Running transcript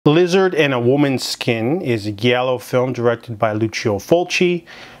Lizard in a Woman's Skin is a giallo film directed by Lucio Fulci.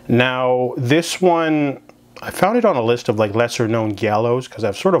 Now, this one, I found it on a list of like lesser known giallos because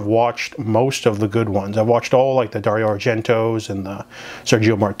I've sort of watched most of the good ones. I've watched all like the Dario Argentos and the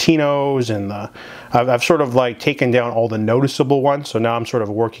Sergio Martinos, and I've sort of like taken down all the noticeable ones. So now I'm sort of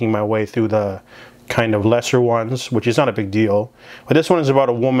working my way through the kind of lesser ones, which is not a big deal. But this one is about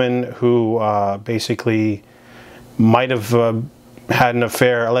a woman who basically might have had an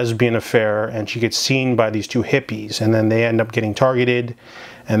affair, a lesbian affair, and she gets seen by these two hippies, and then they end up getting targeted,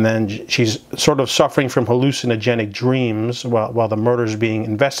 and then she's sort of suffering from hallucinogenic dreams while the murder is being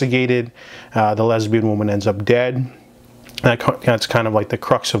investigated. The lesbian woman ends up dead. That's kind of like the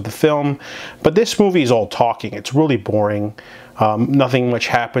crux of the film. But this movie is all talking. It's really boring. Nothing much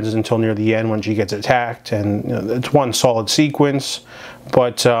happens until near the end when she gets attacked, and it's one solid sequence.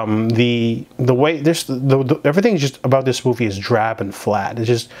 But the way everything just about this movie is drab and flat. It's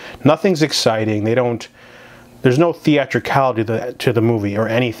just nothing's exciting. There's no theatricality to the movie or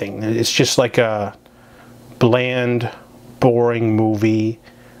anything. It's just like a bland, boring movie.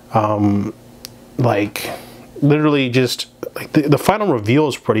 Like literally just like the final reveal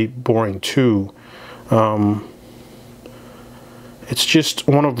is pretty boring too. It's just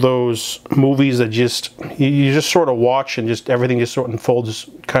one of those movies that you just sort of watch and just everything just sort of unfolds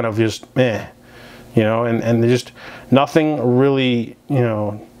kind of just meh, you know, and there's just nothing really, you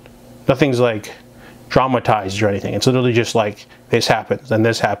know, nothing's like dramatized or anything. It's literally just like this happens and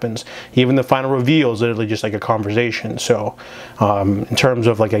this happens. Even the final reveal is literally just like a conversation. So in terms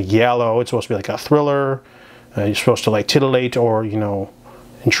of like a giallo, it's supposed to be like a thriller. You're supposed to like titillate or, you know,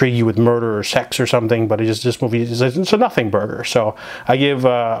 intrigue you with murder or sex or something, but this movie it's a nothing burger. So I give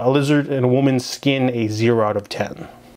A Lizard in a Woman's Skin a 0 out of 10.